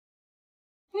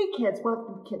Hey kids,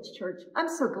 welcome to Kids Church. I'm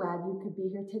so glad you could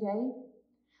be here today.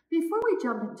 Before we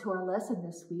jump into our lesson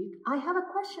this week, I have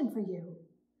a question for you.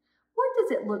 What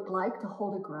does it look like to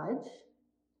hold a grudge?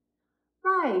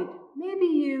 Right, maybe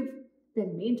you've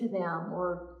been mean to them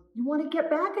or you want to get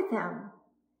back at them.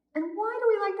 And why do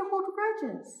we like to hold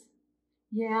grudges?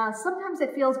 Yeah, sometimes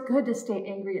it feels good to stay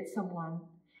angry at someone,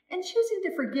 and choosing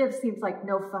to forgive seems like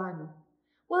no fun.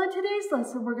 Well, in today's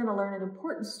lesson, we're going to learn an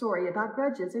important story about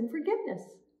grudges and forgiveness.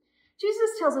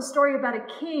 Jesus tells a story about a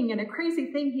king and a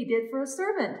crazy thing he did for a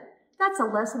servant. That's a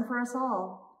lesson for us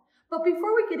all. But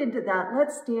before we get into that,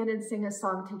 let's stand and sing a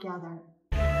song together.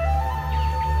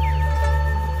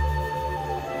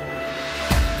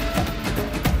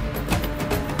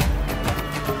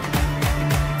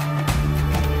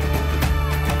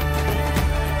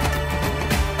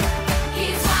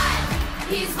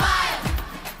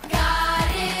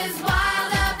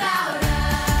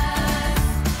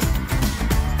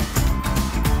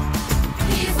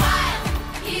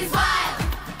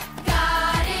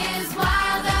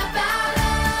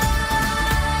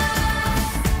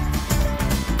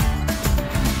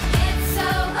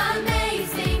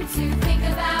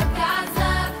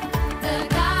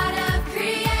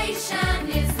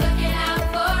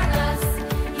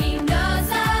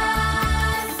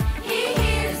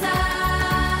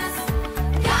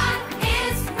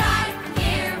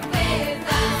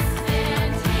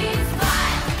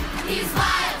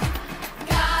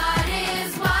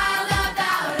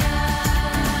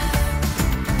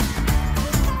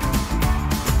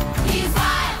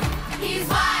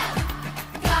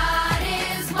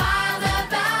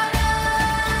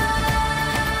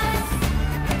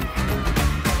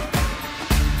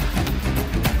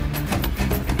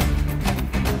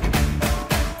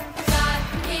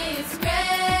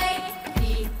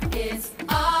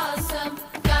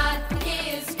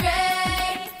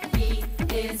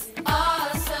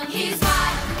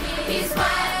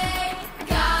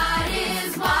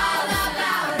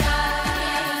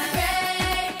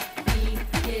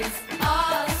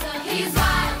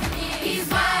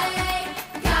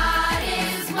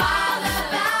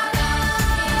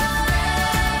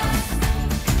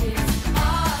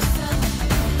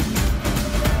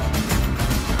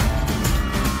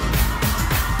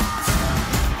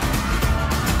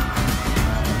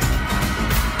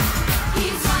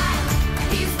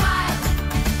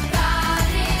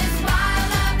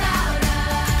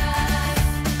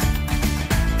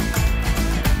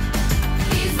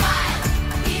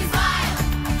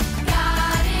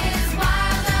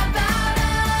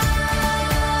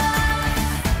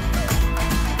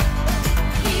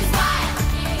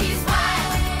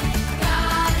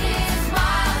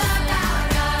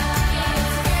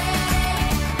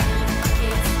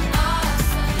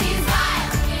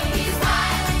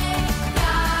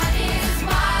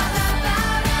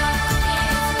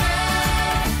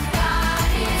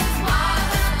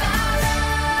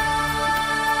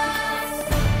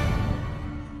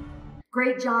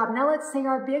 Great job. Now let's say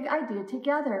our big idea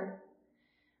together.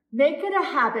 Make it a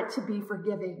habit to be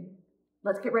forgiving.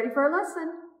 Let's get ready for our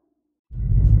lesson.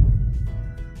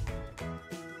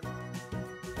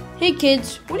 Hey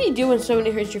kids, what do you do when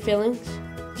somebody hurts your feelings?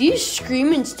 Do you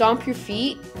scream and stomp your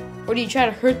feet? Or do you try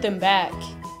to hurt them back?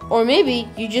 Or maybe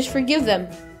you just forgive them.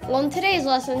 Well, in today's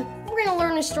lesson, we're going to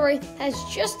learn a story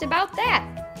that's just about that.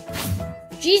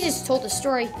 Jesus told a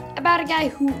story about a guy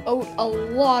who owed a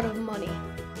lot of money.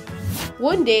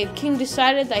 One day, a king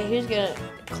decided that he was going to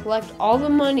collect all the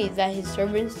money that his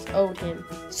servants owed him.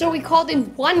 So he called in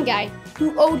one guy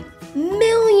who owed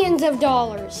millions of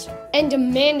dollars and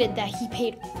demanded that he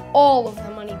paid all of the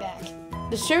money back.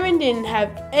 The servant didn't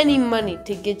have any money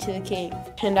to get to the king,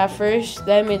 and at first,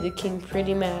 that made the king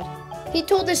pretty mad. He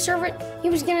told his servant he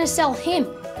was going to sell him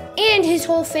and his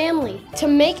whole family to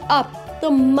make up the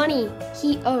money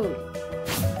he owed.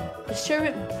 The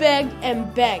servant begged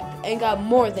and got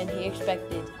more than he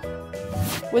expected.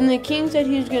 When the king said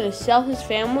he was going to sell his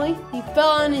family, he fell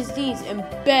on his knees and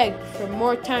begged for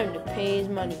more time to pay his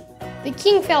money. The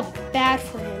king felt bad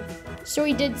for him, so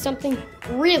he did something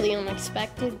really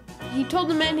unexpected. He told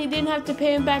the man he didn't have to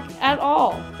pay him back at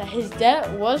all, that his debt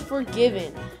was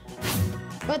forgiven.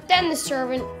 But then the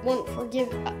servant wouldn't forgive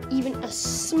even a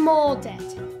small debt.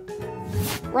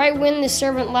 Right when the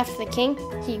servant left the king,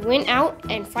 he went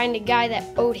out and found a guy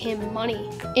that owed him money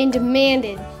and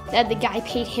demanded that the guy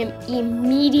paid him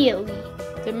immediately.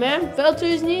 The man fell to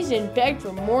his knees and begged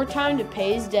for more time to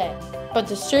pay his debt, but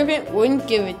the servant wouldn't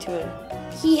give it to him.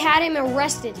 He had him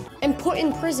arrested and put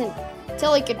in prison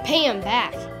till he could pay him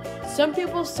back. Some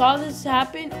people saw this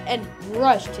happen and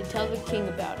rushed to tell the king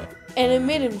about it, and it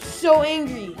made him so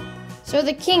angry. So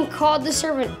the king called the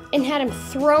servant and had him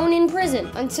thrown in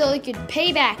prison until he could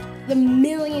pay back the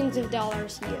millions of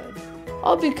dollars he owed.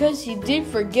 All because he did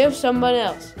forgive someone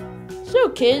else. So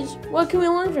kids, what can we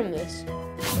learn from this?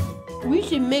 We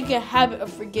should make a habit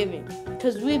of forgiving,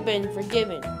 because we've been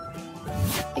forgiven.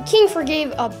 The king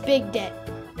forgave a big debt,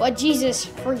 but Jesus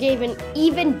forgave an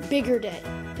even bigger debt.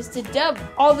 It's the debt of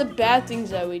all the bad things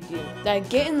that we do that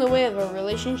get in the way of our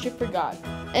relationship with God.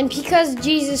 And because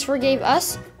Jesus forgave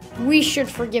us, we should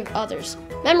forgive others.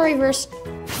 Memory verse.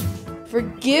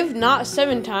 Forgive not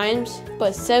 7 times,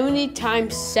 but 70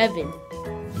 times 7.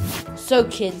 So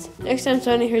kids, next time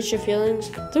somebody hurts your feelings,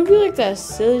 don't be like that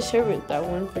silly servant that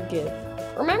wouldn't forgive.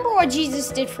 Remember what Jesus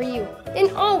did for you,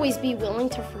 and always be willing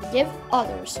to forgive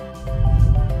others.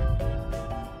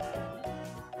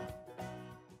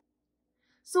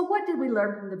 So what did we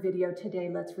learn from the video today?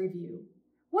 Let's review.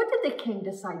 What did the king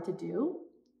decide to do?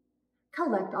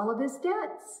 Collect all of his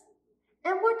debts.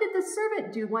 And what did the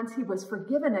servant do once he was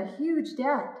forgiven a huge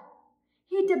debt?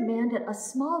 He demanded a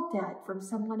small debt from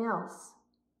someone else.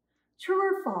 True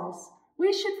or false?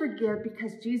 We should forgive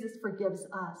because Jesus forgives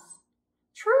us.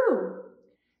 True.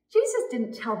 Jesus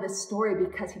didn't tell this story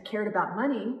because he cared about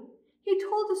money. He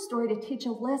told the story to teach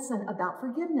a lesson about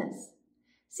forgiveness.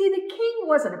 See, the king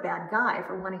wasn't a bad guy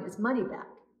for wanting his money back.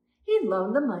 He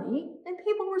loaned the money and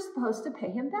people were supposed to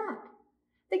pay him back.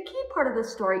 The key part of the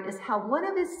story is how one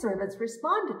of his servants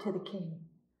responded to the king.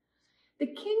 The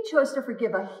king chose to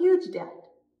forgive a huge debt,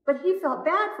 but he felt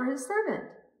bad for his servant.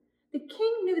 The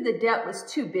king knew the debt was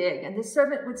too big and the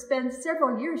servant would spend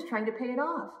several years trying to pay it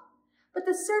off. But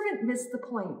the servant missed the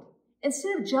point.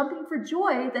 Instead of jumping for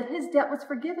joy that his debt was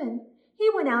forgiven, he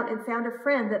went out and found a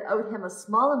friend that owed him a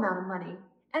small amount of money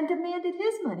and demanded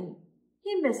his money.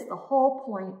 He missed the whole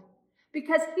point.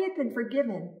 Because he had been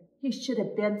forgiven, he should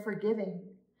have been forgiving.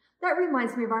 That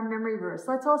reminds me of our memory verse.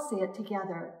 Let's all say it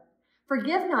together.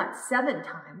 Forgive not 7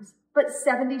 times, but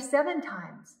 77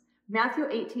 times. Matthew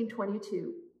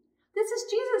 18:22. This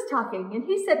is Jesus talking, and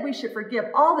he said we should forgive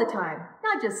all the time,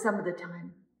 not just some of the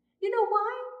time. You know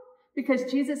why?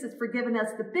 Because Jesus has forgiven us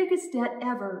the biggest debt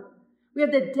ever. We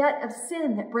have the debt of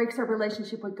sin that breaks our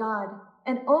relationship with God,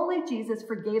 and only Jesus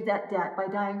forgave that debt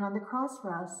by dying on the cross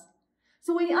for us.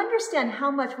 So when we understand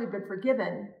how much we've been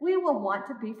forgiven, we will want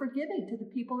to be forgiving to the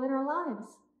people in our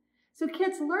lives. So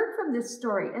kids, learn from this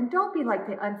story and don't be like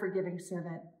the unforgiving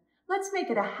servant. Let's make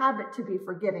it a habit to be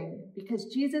forgiving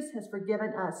because Jesus has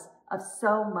forgiven us of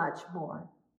so much more.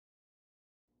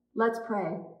 Let's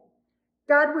pray.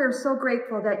 God, we are so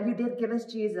grateful that you did give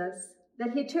us Jesus,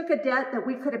 that he took a debt that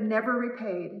we could have never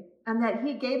repaid, and that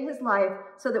he gave his life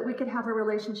so that we could have a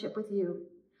relationship with you.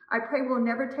 I pray we'll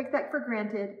never take that for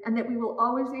granted and that we will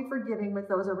always be forgiving with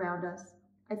those around us.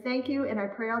 I thank you and I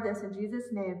pray all this in Jesus'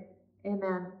 name.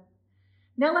 Amen.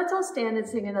 Now let's all stand and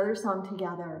sing another song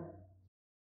together.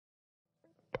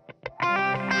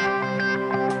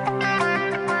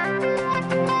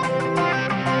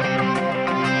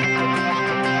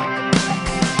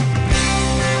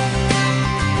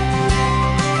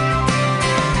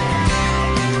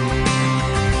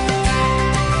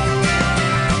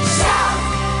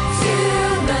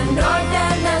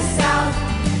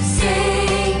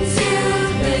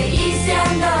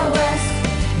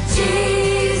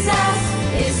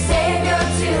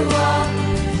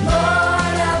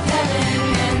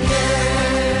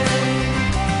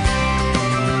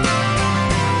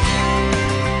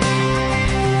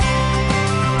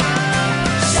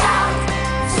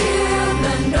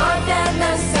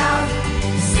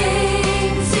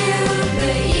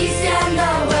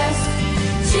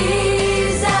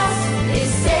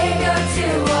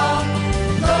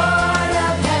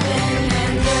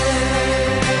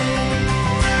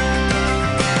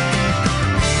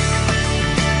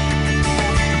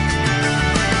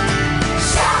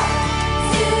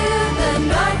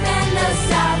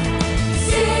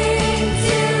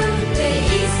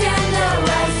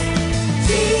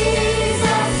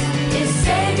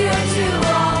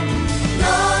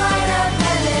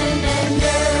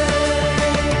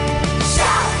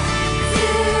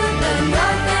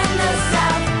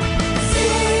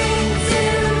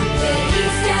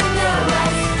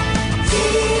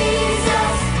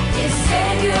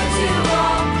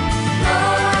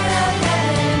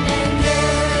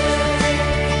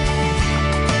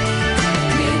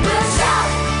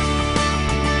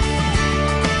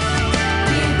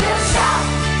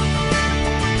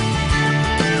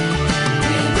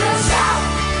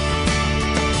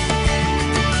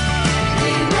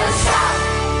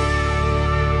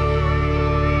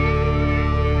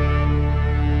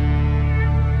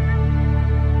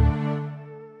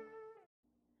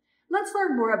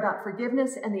 about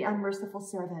forgiveness and the unmerciful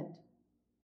servant.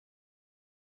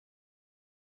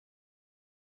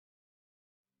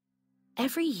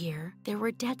 Every year, there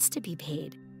were debts to be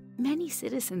paid. Many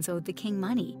citizens owed the king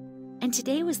money, and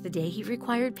today was the day he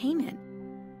required payment.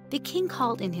 The king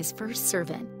called in his first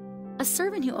servant, a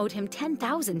servant who owed him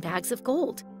 10,000 bags of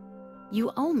gold.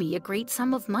 "You owe me a great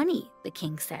sum of money," the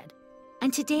king said,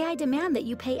 "and today I demand that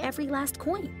you pay every last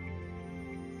coin."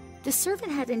 The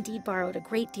servant had indeed borrowed a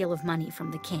great deal of money from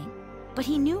the king, but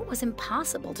he knew it was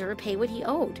impossible to repay what he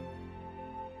owed.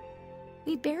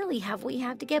 "We barely have what we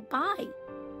have to get by,"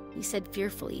 he said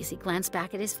fearfully as he glanced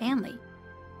back at his family.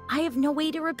 "I have no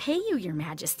way to repay you, Your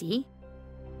Majesty."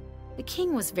 The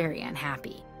king was very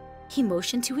unhappy. He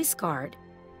motioned to his guard,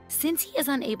 "Since he is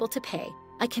unable to pay,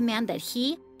 I command that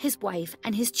he, his wife,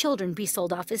 and his children be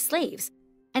sold off as slaves,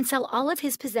 and sell all of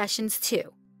his possessions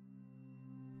too."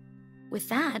 With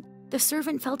that, the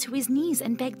servant fell to his knees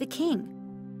and begged the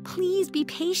king, "Please be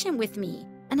patient with me,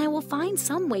 and I will find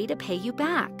some way to pay you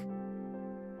back."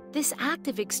 This act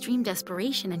of extreme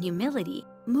desperation and humility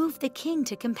moved the king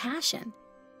to compassion.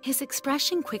 His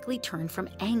expression quickly turned from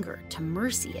anger to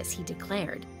mercy as he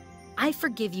declared, "I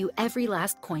forgive you every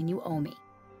last coin you owe me."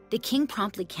 The king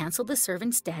promptly canceled the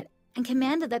servant's debt and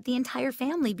commanded that the entire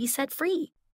family be set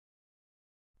free.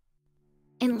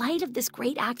 In light of this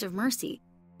great act of mercy,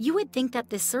 you would think that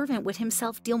this servant would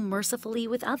himself deal mercifully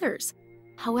with others.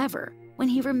 However, when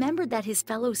he remembered that his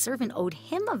fellow servant owed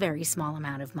him a very small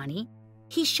amount of money,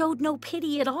 he showed no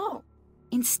pity at all.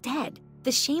 Instead,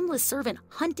 the shameless servant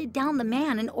hunted down the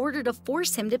man in order to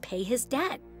force him to pay his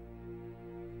debt.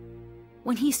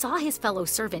 When he saw his fellow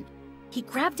servant, he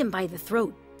grabbed him by the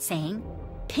throat, saying,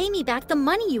 "Pay me back the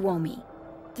money you owe me."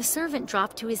 The servant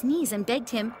dropped to his knees and begged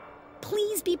him,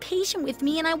 "Please be patient with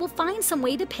me and I will find some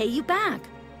way to pay you back."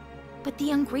 But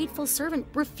the ungrateful servant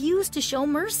refused to show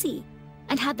mercy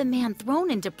and had the man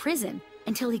thrown into prison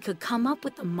until he could come up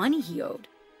with the money he owed.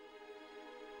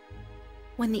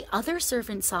 When the other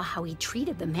servants saw how he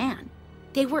treated the man,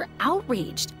 they were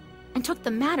outraged and took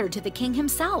the matter to the king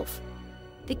himself.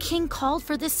 The king called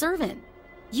for the servant.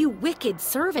 "You wicked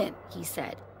servant," he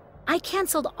said. "I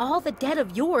canceled all the debt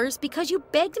of yours because you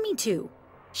begged me to.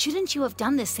 Shouldn't you have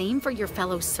done the same for your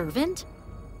fellow servant?"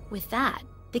 With that,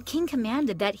 the king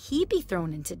commanded that he be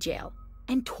thrown into jail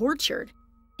and tortured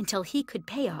until he could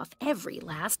pay off every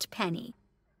last penny.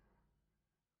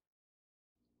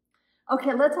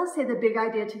 Okay, let's all say the big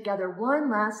idea together one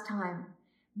last time.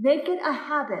 Make it a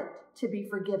habit to be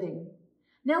forgiving.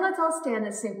 Now let's all stand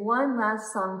and sing one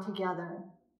last song together.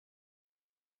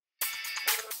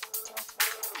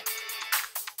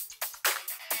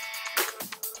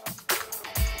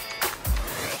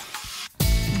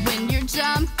 When you're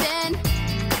jumping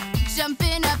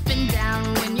up and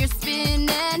down, when you're spinning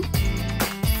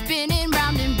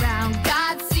round and round,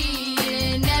 God's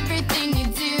seeing everything you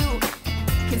do,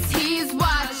 'cause He's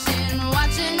watching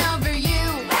over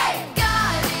you.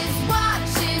 God is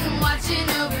watching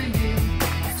over you,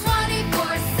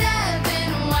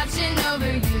 24/7 watching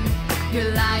over you.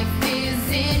 Your life is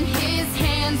in His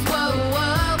hands, whoa,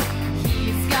 whoa.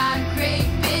 He's got great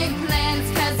big plans,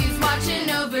 'cause He's watching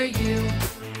over you.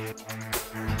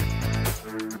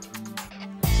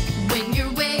 When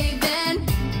you're waving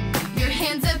your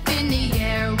hands up in the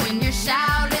air, when you're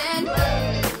shouting,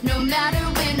 no matter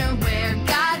when or where,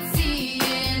 God's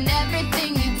seeing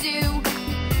everything you do,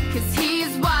 'cause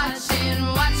He's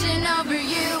watching over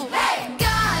you.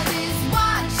 God is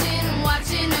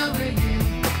watching over you,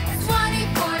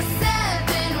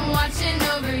 24/7 watching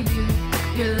over you.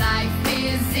 Your life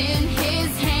is in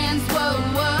His hands, whoa,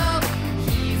 whoa.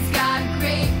 He's got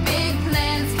great big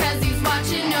plans, 'cause He's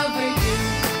watching over you.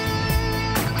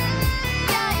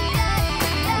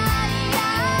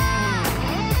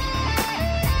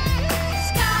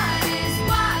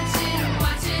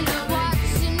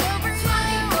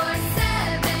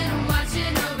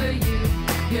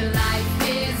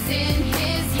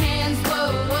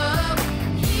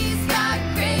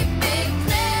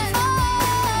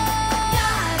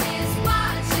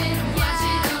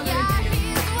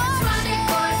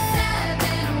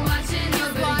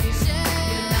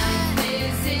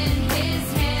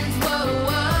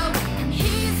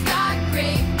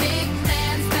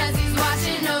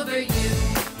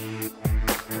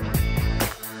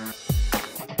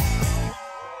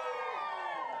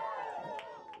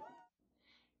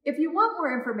 If you want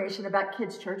more information about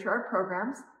Kids Church or our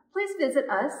programs, please visit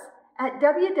us at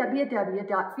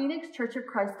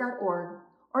www.phoenixchurchofchrist.org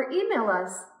or email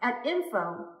us at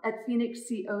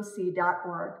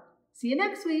info@phoenixcoc.org. See you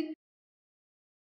next week.